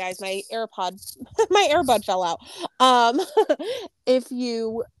 sorry guys, my AirPod, my AirBud fell out. Um, if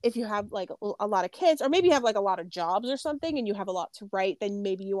you have like a lot of kids, or maybe you have like a lot of jobs or something, and you have a lot to write, then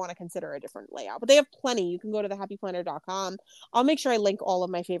maybe you want to consider a different layout. But they have plenty. You can go to thehappyplanner.com. I'll make sure I link all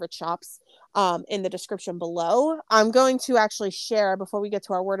of my favorite shops in the description below. I'm going to actually share before we get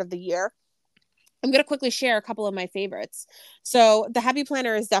to our word of the year. I'm going to quickly share a couple of my favorites. So, the Happy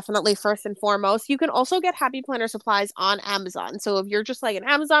Planner is definitely first and foremost. You can also get Happy Planner supplies on Amazon. So, if you're just like an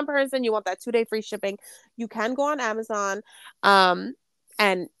Amazon person, you want that 2 day free shipping, you can go on Amazon,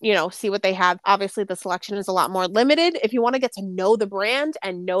 and see what they have. Obviously, the selection is a lot more limited. If you want to get to know the brand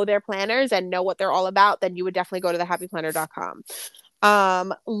and know their planners and know what they're all about, then you would definitely go to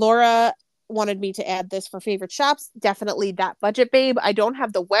thehappyplanner.com. Laura wanted me to add this for favorite shops. Definitely that Budget Babe. I don't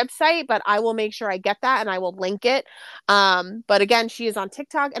have the website, but I will make sure I get that and I will link it. But again, she is on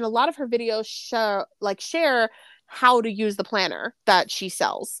TikTok, and a lot of her videos share how to use the planner that she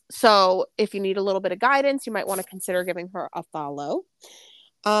sells. So if you need a little bit of guidance, you might want to consider giving her a follow.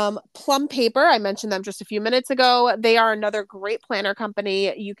 Plum Paper, I mentioned them just a few minutes ago. They are another great planner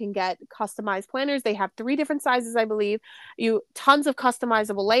company. You can get customized planners. They have 3 different sizes, I believe. You tons of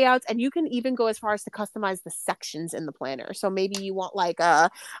customizable layouts, and you can even go as far as to customize the sections in the planner. So maybe you want like a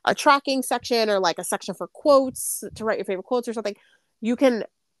tracking section, or like a section for quotes to write your favorite quotes or something. You can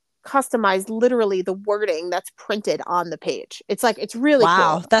customize literally the wording that's printed on the page. It's really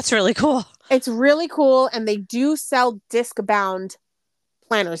Wow, cool. that's really cool. It's really cool. And they do sell disc bound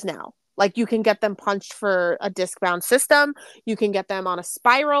planners now. Like you can get them punched for a disc bound system, you can get them on a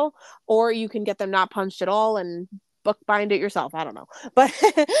spiral, or you can get them not punched at all and bookbind it yourself. I don't know. But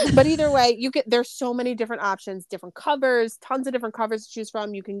but either way, there's so many different options, different covers, tons of different covers to choose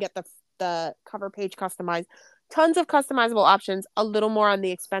from. You can get the cover page customized. Tons of customizable options, a little more on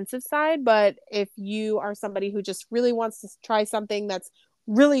the expensive side, but if you are somebody who just really wants to try something that's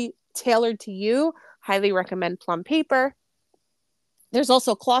really tailored to you, highly recommend Plum Paper. There's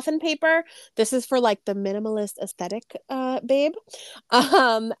also cloth and paper. This is for like the minimalist aesthetic, babe.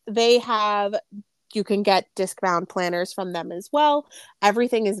 They have You can get disc bound planners from them as well.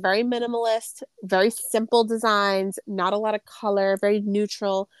 Everything is very minimalist, very simple designs, not a lot of color, very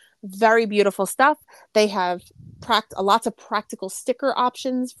neutral, very beautiful stuff. They have lots of practical sticker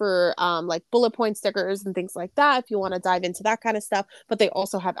options for like bullet point stickers and things like that if you want to dive into that kind of stuff. But they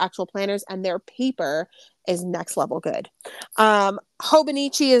also have actual planners, and their paper is next level good.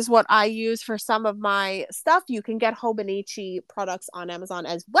 Hobonichi is what I use for some of my stuff. You can get Hobonichi products on Amazon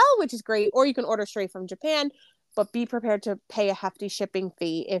as well, which is great, or you can order straight from Japan, but be prepared to pay a hefty shipping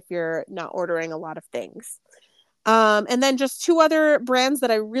fee if you're not ordering a lot of things. And then just two other brands that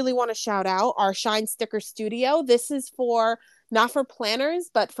I really want to shout out are Shine Sticker Studio. This is for not for planners,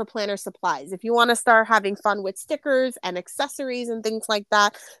 but for planner supplies. If you want to start having fun with stickers and accessories and things like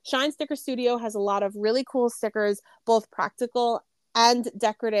that, Shine Sticker Studio has a lot of really cool stickers, both practical and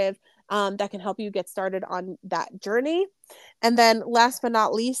decorative, that can help you get started on that journey. And then last but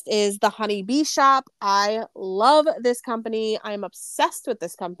not least is the Honey Bee Shop. I love this company. I'm obsessed with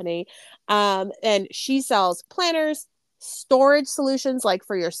this company. And she sells planners, storage solutions like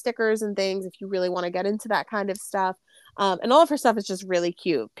for your stickers and things if you really want to get into that kind of stuff. And all of her stuff is just really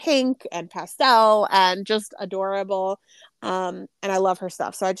cute, pink and pastel and just adorable. And I love her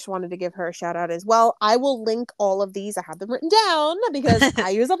stuff. So I just wanted to give her a shout out as well. I will link all of these. I have them written down because I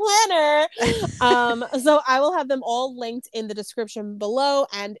use a planner. So I will have them all linked in the description below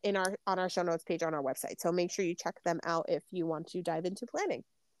and in our on our show notes page on our website. So make sure you check them out if you want to dive into planning.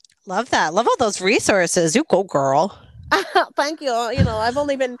 Love that. Love all those resources. You go, girl. Thank you. You know, I've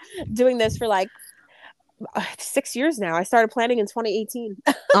only been doing this for like 6 years now. I started planning in 2018.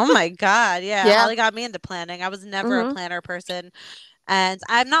 Oh my God. Yeah. Yeah. Holly got me into planning. I was never a Mm-hmm. planner person. And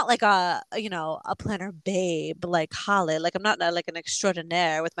I'm not like a planner babe like Holly. Like I'm not like an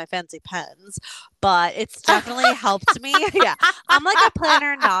extraordinaire with my fancy pens, but it's definitely helped me. Yeah. I'm like a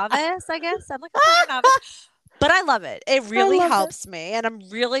planner novice, I guess. I'm like a planner novice, but I love it. It I really love it. helps me. And I'm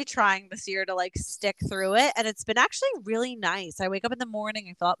really trying this year to like stick through it. And it's been actually really nice. I wake up in the morning,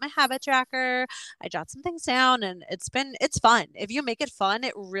 I fill out my habit tracker, I jot some things down, and it's fun. If you make it fun,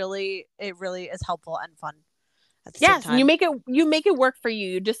 it really is helpful and fun at the same Yes, and time. you make it work for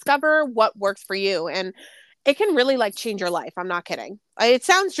you. You discover what works for you, and it can really like change your life. I'm not kidding. It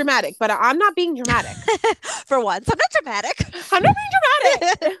sounds dramatic, but I'm not being dramatic. For once, I'm not dramatic. I'm not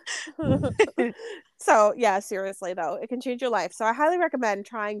being dramatic. So yeah, seriously though, it can change your life. So I highly recommend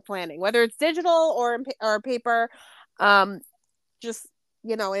trying planning, whether it's digital or paper. Um, just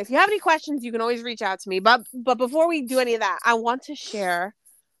if you have any questions, you can always reach out to me. But before we do any of that, I want to share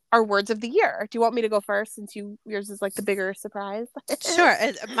our words of the year. Do you want me to go first since yours is like the bigger surprise? Sure.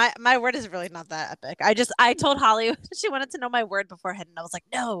 My word is really not that epic. I told Holly she wanted to know my word beforehand, and I was like,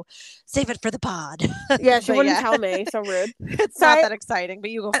 no, save it for the pod. Yeah, she But wouldn't yeah, tell me. So rude. it's So not that exciting.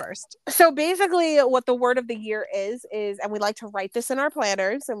 But you go first. so basically what the word of the year is, and we like to write this in our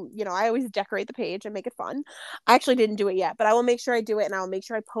planners, and I always decorate the page and make it fun. I actually didn't do it yet, but I will make sure I do it, and I will make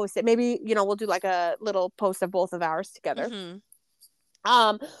sure I post it. Maybe we'll do like a little post of both of ours together. Mm-hmm.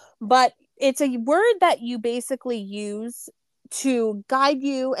 um but it's a word that you basically use to guide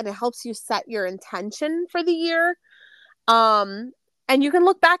you, and it helps you set your intention for the year. um and you can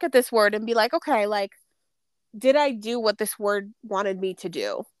look back at this word and be like, okay, like, did I do what this word wanted me to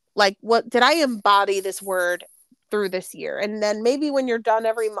do? Like, what did I embody this word through this year? And then maybe when you're done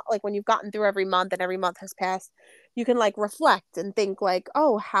every month, like when you've gotten through every month and every month has passed, you can like reflect and think like,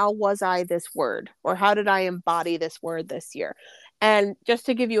 oh, how was I this word? Or how did I embody this word this year? And just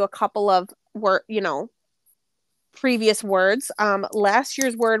to give you a couple of previous words, last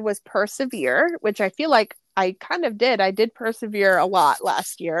year's word was persevere, which I feel like I kind of did. I did persevere a lot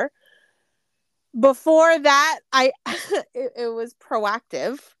last year. Before that, I it was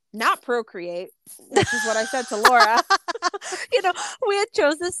proactive, not procreate, which is what I said to Laura. you know, we had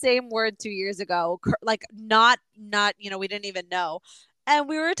chose the same word 2 years ago. Like not we didn't even know. And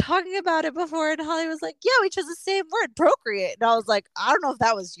we were talking about it before, and Holly was like, "Yeah, we chose the same word, procreate." And I was like, "I don't know if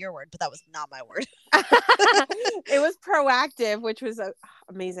that was your word, but that was not my word." It was proactive, which was an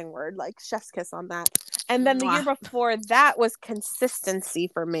amazing word, like chef's kiss on that. And then the year Mwah. before that was consistency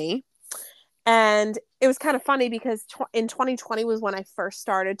for me. And it was kind of funny because in 2020 was when I first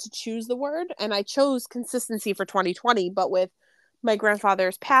started to choose the word, and I chose consistency for 2020, but with my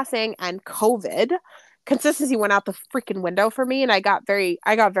grandfather's passing and COVID, consistency went out the freaking window for me, and I got very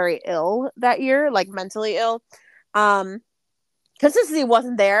ill that year, like mentally ill. Um Consistency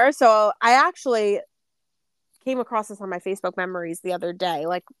wasn't there, so I actually came across this on my Facebook memories the other day,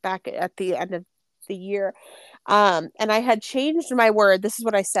 like back at the end of the year. And I had changed my word. This is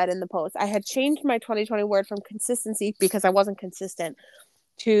what I said in the post. I had changed my 2020 word from consistency because I wasn't consistent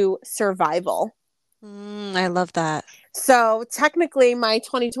to survival. I love that. So technically, my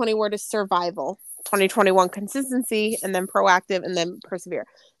 2020 word is survival. 2021 consistency, and then proactive, and then persevere.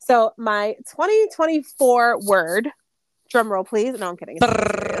 So my 2024 word, drum roll please. No, I'm kidding. It's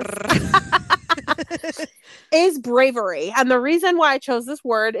not serious. Is bravery. And the reason why I chose this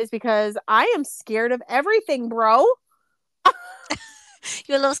word is because I am scared of everything, bro.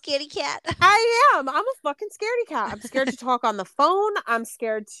 You're a little scaredy cat. I am. I'm a fucking scaredy cat. I'm scared to talk on the phone. I'm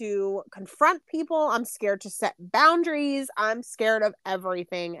scared to confront people. I'm scared to set boundaries. I'm scared of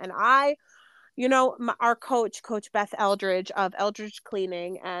everything. And our Coach Beth Eldridge of Eldridge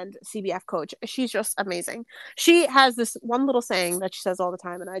Cleaning and CBF Coach, she's just amazing. She has this one little saying that she says all the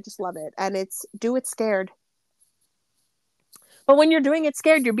time, and I just love it. And it's do it scared. But when you're doing it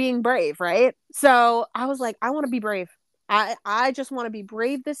scared, you're being brave, right? So I was like, I want to be brave. I just want to be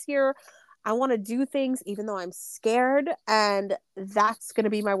brave this year. I want to do things even though I'm scared. And that's going to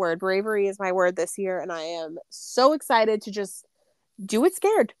be my word. Bravery is my word this year. And I am so excited to just do it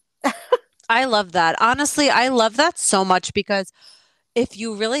scared. I love that. Honestly, I love that so much because if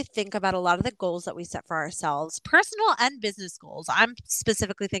you really think about a lot of the goals that we set for ourselves, personal and business goals, I'm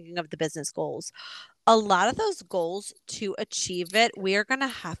specifically thinking of the business goals. A lot of those goals to achieve it, we are going to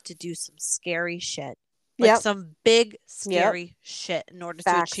have to do some scary shit. Like Yep. some big Yep. scary shit in order to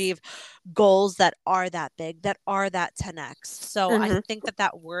Facts. achieve goals that are that big, that are that 10x. So I Mm-hmm. think that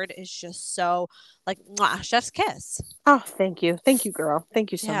that word is just so like mwah, chef's kiss. Oh, thank you. Thank you, girl.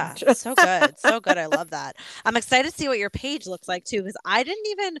 Thank you so Yeah, much. so good. So good. I love that. I'm excited to see what your page looks like too, because I didn't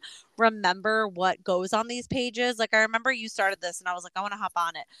even remember what goes on these pages. Like, I remember you started this and I was like, I want to hop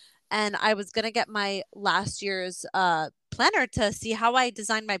on it. And I was going to get my last year's planner to see how I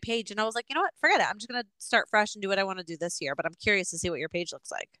designed my page. And I was like, you know what? Forget it. I'm just going to start fresh and do what I want to do this year. But I'm curious to see what your page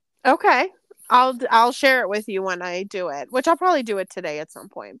looks like. Okay. I'll share it with you when I do it, which I'll probably do it today at some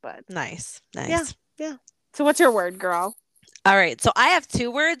point, but Nice. yeah. Nice. Yeah. So what's your word, girl? All right. So I have two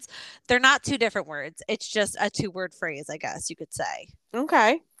words. They're not two different words. It's just a two-word phrase, I guess you could say.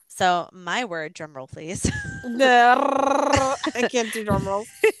 Okay. So my word, drum roll, please, I can't do drum rolls.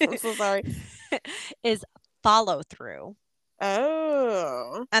 I'm so sorry. is follow through.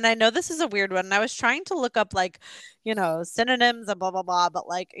 Oh. And I know this is a weird one. And I was trying to look up like, synonyms and blah blah blah, but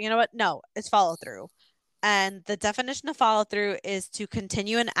like, you know what? No, it's follow through. And the definition of follow through is to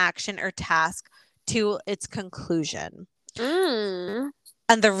continue an action or task to its conclusion. Mm.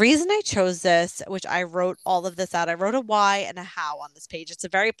 And the reason I chose this, which I wrote all of this out, I wrote a why and a how on this page. It's a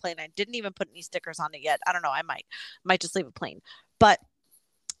very plain. I didn't even put any stickers on it yet. I don't know. I might just leave it plain. But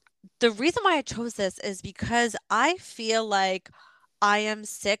the reason why I chose this is because I feel like I am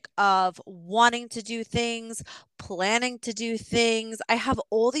sick of wanting to do things, planning to do things. I have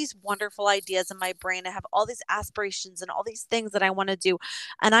all these wonderful ideas in my brain. I have all these aspirations and all these things that I want to do.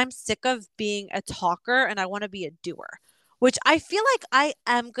 And I'm sick of being a talker and I want to be a doer. Which I feel like I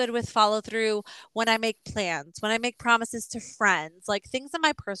am good with follow through when I make plans, when I make promises to friends, like things in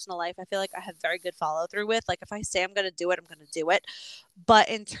my personal life. I feel like I have very good follow through with. Like if I say I'm going to do it, I'm going to do it. But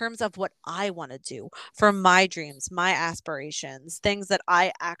in terms of what I want to do for my dreams, my aspirations, things that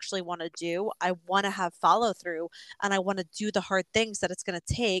I actually want to do, I want to have follow through and I want to do the hard things that it's going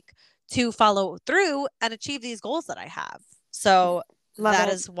to take to follow through and achieve these goals that I have. So Love that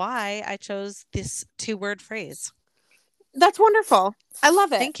it. is why I chose this two-word phrase. That's wonderful. I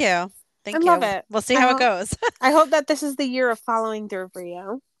love it. Thank you. I Thank love you. it. We'll see I how it hope goes. I hope that this is the year of following through for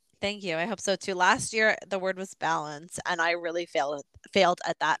you. Thank you. I hope so too. Last year the word was balance and I really failed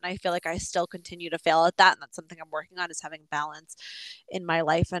at that and I feel like I still continue to fail at that and that's something I'm working on is having balance in my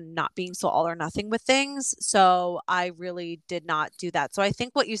life and not being so all or nothing with things. So I really did not do that. So I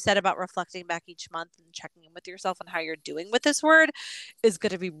think what you said about reflecting back each month and checking in with yourself and how you're doing with this word is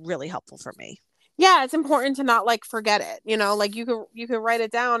going to be really helpful for me. Yeah, it's important to not like forget it. Like you could write it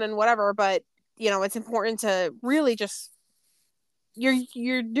down and whatever, but it's important to really just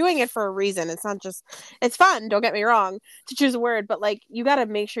you're doing it for a reason. It's not just it's fun, don't get me wrong, to choose a word, but like you got to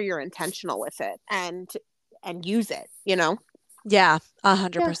make sure you're intentional with it and use it, you know? Yeah, Yeah.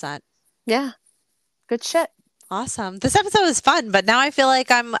 100%. Yeah. Good shit. Awesome. This episode was fun, but now I really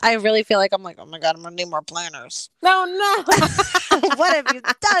feel like I'm like, oh my God, I'm gonna need more planners. No, no. What have you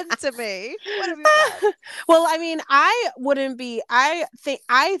done to me? What have you done? Well, I mean, I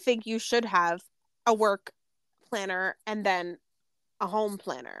think you should have a work planner and then a home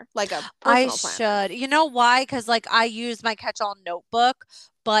planner, like a I personal planner. should. You know why? Because like I use my catch-all notebook,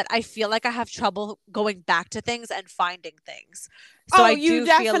 but I feel like I have trouble going back to things and finding things. So Oh, I do feel you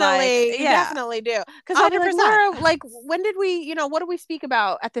yeah, definitely do. Because I'll be like, 100%. Laura, like, when did we, what did we speak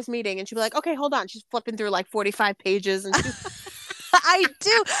about at this meeting? And she'll be like, okay, hold on. She's flipping through like 45 pages and she's, I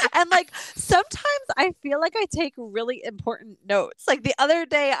do. And like sometimes I feel like I take really important notes. Like the other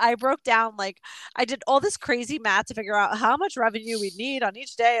day I broke down like I did all this crazy math to figure out how much revenue we need on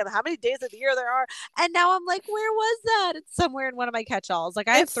each day and how many days of the year there are. And now I'm like, where was that? It's somewhere in one of my catch-alls. Like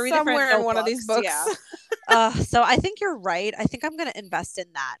I have it's three different somewhere in one of these notebooks. books. Yeah. So I think you're right. I think I'm gonna invest in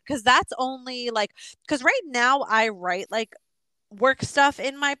that because that's only like because right now I write like work stuff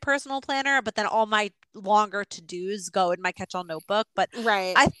in my personal planner, but then all my longer to dos go in my catch all notebook. But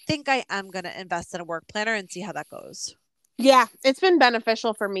Right. I think I am going to invest in a work planner and see how that goes. Yeah, it's been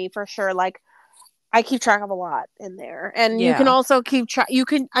beneficial for me for sure. Like, I keep track of a lot in there. And you can Yeah. also keep track.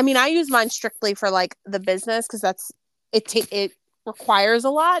 I mean, I use mine strictly for like the business because it requires a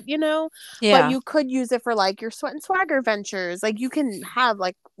lot, but Yeah. you could use it for like your sweat and swagger ventures. Like, you can have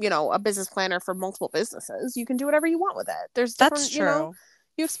like, a business planner for multiple businesses. You can do whatever you want with it. There's That's different, true.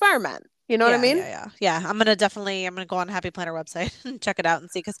 you experiment. You know what I Yeah, mean? yeah, yeah. Yeah, I'm gonna go on Happy Planner website and check it out and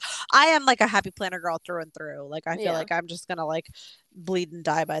see because I am like a Happy Planner girl through and through. Like I feel Yeah. like I'm just gonna like bleed and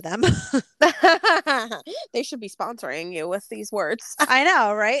die by them. They should be sponsoring you with these words. I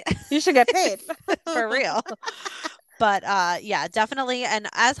know, right? You should get paid. For real. But yeah, definitely. And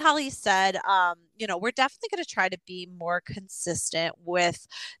as Holly said, we're definitely going to try to be more consistent with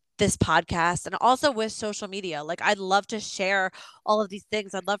this podcast and also with social media. Like I'd love to share all of these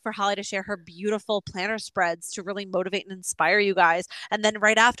things. I'd love for Holly to share her beautiful planner spreads to really motivate and inspire you guys. And then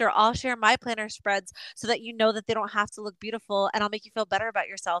right after, I'll share my planner spreads so that you know that they don't have to look beautiful and I'll make you feel better about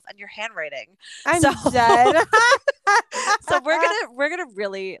yourself and your handwriting. So I'm dead. so we're gonna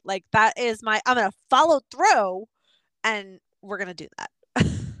really like that is my I'm gonna follow through and we're gonna do that.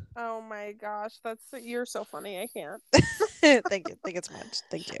 Oh my gosh, you're so funny. I can't. Thank you. Thank you so much.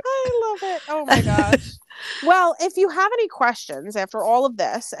 Thank you. I love it. Oh my gosh. Well, if you have any questions after all of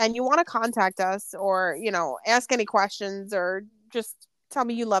this and you want to contact us or, ask any questions or just tell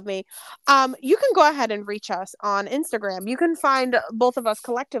me you love me, you can go ahead and reach us on Instagram. You can find both of us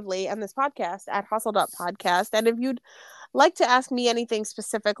collectively and this podcast at Hustled Up Podcast. And if you'd like to ask me anything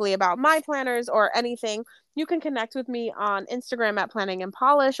specifically about my planners or anything, you can connect with me on Instagram at Planning and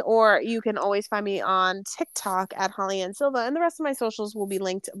Polish, or you can always find me on TikTok at Holly and Silva, and the rest of my socials will be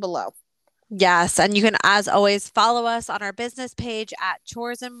linked below. Yes. And you can, as always, follow us on our business page at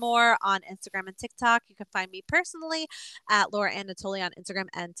Chores and More on Instagram and TikTok. You can find me personally at Laura Anatoli on Instagram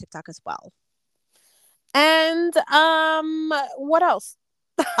and TikTok as well. And what else?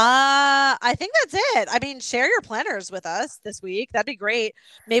 I think that's it. I mean, share your planners with us this week. That'd be great.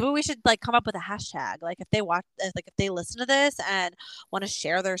 Maybe we should like come up with a hashtag. Like if they watch, like if they listen to this and want to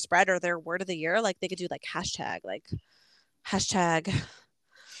share their spread or their word of the year, like they could do like hashtag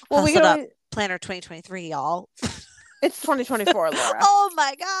Well, we hustled can up always, planner 2023, y'all. it's 2024, Laura. Oh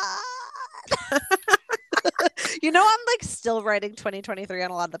my God. I'm like still writing 2023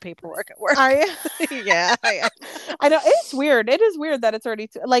 on a lot of the paperwork at work. Are you? Yeah, I I know it's weird. It is weird that it's already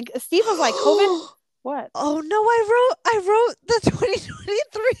like Steve was like COVID. What? Oh no, I wrote the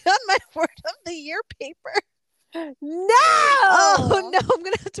 2023 on my word of the year paper. No. Oh no, I'm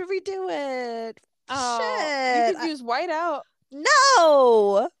gonna have to redo it. Oh, Shit. you could use whiteout.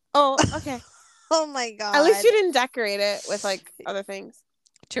 No. Oh, okay. Oh my God. At least you didn't decorate it with like other things.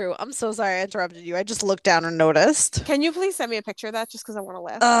 True. I'm so sorry I interrupted you. I just looked down and noticed. Can you please send me a picture of that just because I want to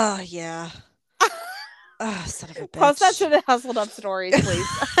laugh? Oh yeah. Oh, son of a bitch. Post that to the Hustled Up stories, please.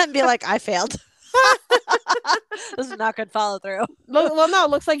 And be like, I failed. This is not good follow through. Well, no, it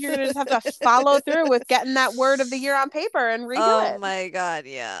looks like you're gonna just have to follow through with getting that word of the year on paper and redo it. Oh my God.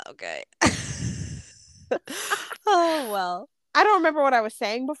 Yeah. Okay. Oh well. I don't remember what I was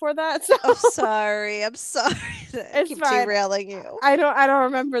saying before that. So I'm sorry. I'm sorry. I keep fine. derailing you. I don't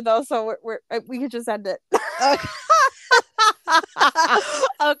remember though. So we could just end it. Okay.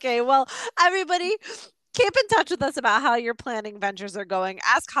 Okay. Well, everybody, Keep in touch with us about how your planning ventures are going.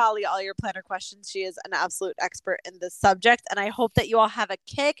 Ask Holly all your planner questions. She is an absolute expert in this subject. And I hope that you all have a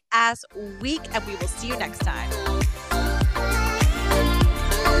kick ass week, and we will see you next time.